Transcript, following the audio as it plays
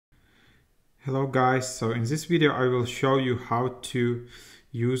Hello guys, so in this video I will show you how to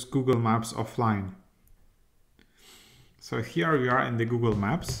use Google Maps offline. So here we are in the Google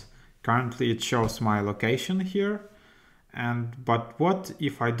Maps. Currently it shows my location here. But what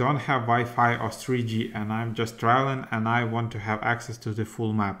if I don't have Wi-Fi or 3G and I'm just traveling and I want to have access to the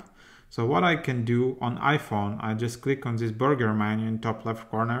full map? So what I can do on iPhone, I just click on this burger menu in top left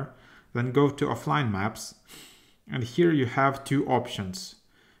corner, then go to offline maps. And here you have two options.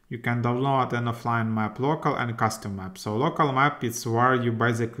 You can download an offline map, local and custom map. So local map is where you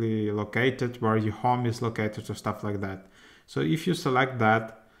basically located, where your home is located or stuff like that. So if you select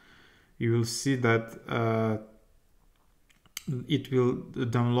that, you will see that it will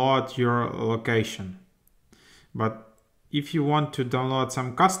download your location. But if you want to download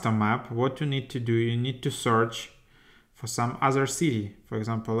some custom map, what you need to do, you need to search for some other city. For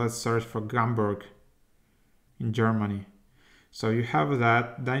example, let's search for Hamburg in Germany. So you have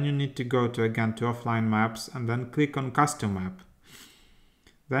that, then you need to go to offline maps and then click on custom map.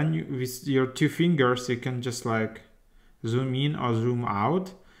 Then with your two fingers you can just like zoom in or zoom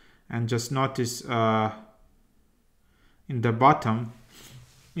out, and just notice in the bottom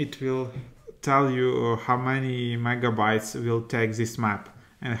it will tell you how many megabytes will take this map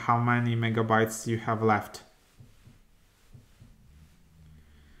and how many megabytes you have left.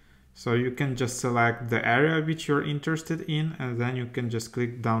 So you can just select the area which you're interested in and then you can just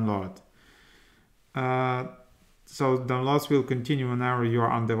click download. So downloads will continue whenever you are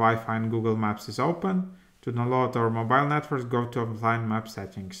on the Wi-Fi and Google Maps is open. To download our mobile networks, go to offline map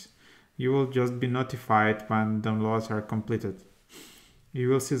settings. You will just be notified when downloads are completed. You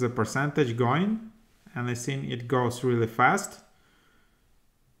will see the percentage going, and I think it goes really fast.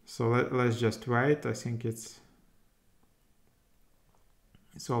 So let's just wait. I think it's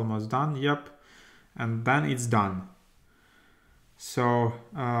almost done. Yep, and then it's done. So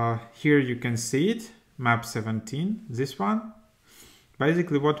here you can see it, map 17, this one.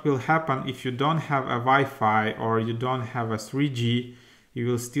 Basically what will happen if you don't have a Wi-Fi or you don't have a 3G, you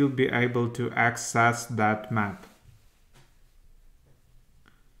will still be able to access that map.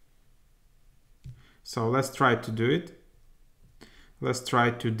 So let's try to do it. Let's try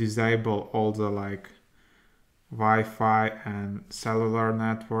to disable all the Wi-Fi and cellular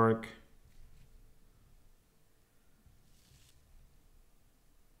network.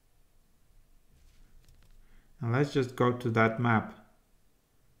 And let's just go to that map.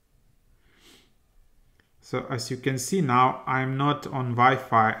 So as you can see now, I'm not on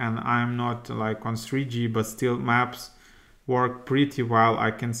Wi-Fi and I'm not on 3G, but still maps work pretty well.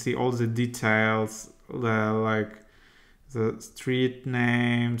 I can see all the details, the street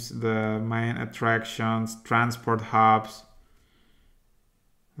names, the main attractions, transport hubs.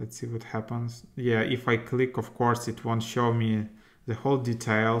 Let's see what happens. Yeah, if I click, of course, it won't show me the whole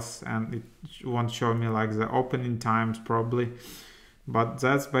details and it won't show me the opening times probably. But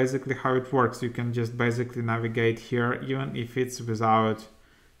that's basically how it works. You can just basically navigate here even if it's without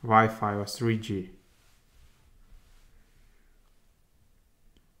Wi-Fi or 3G.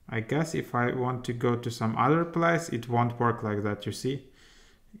 I guess if I want to go to some other place, it won't work like that, you see?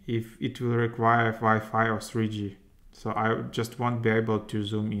 If it will require Wi-Fi or 3G. So I just won't be able to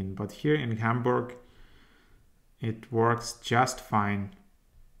zoom in. But here in Hamburg, it works just fine.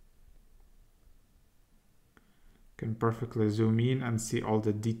 Can perfectly zoom in and see all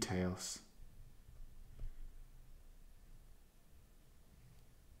the details.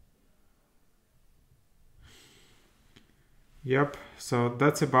 Yep, so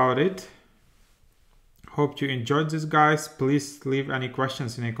that's about it. Hope you enjoyed this, guys. Please leave any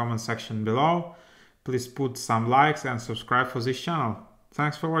questions in the comment section below. Please put some likes and subscribe for this channel.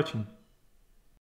 Thanks for watching.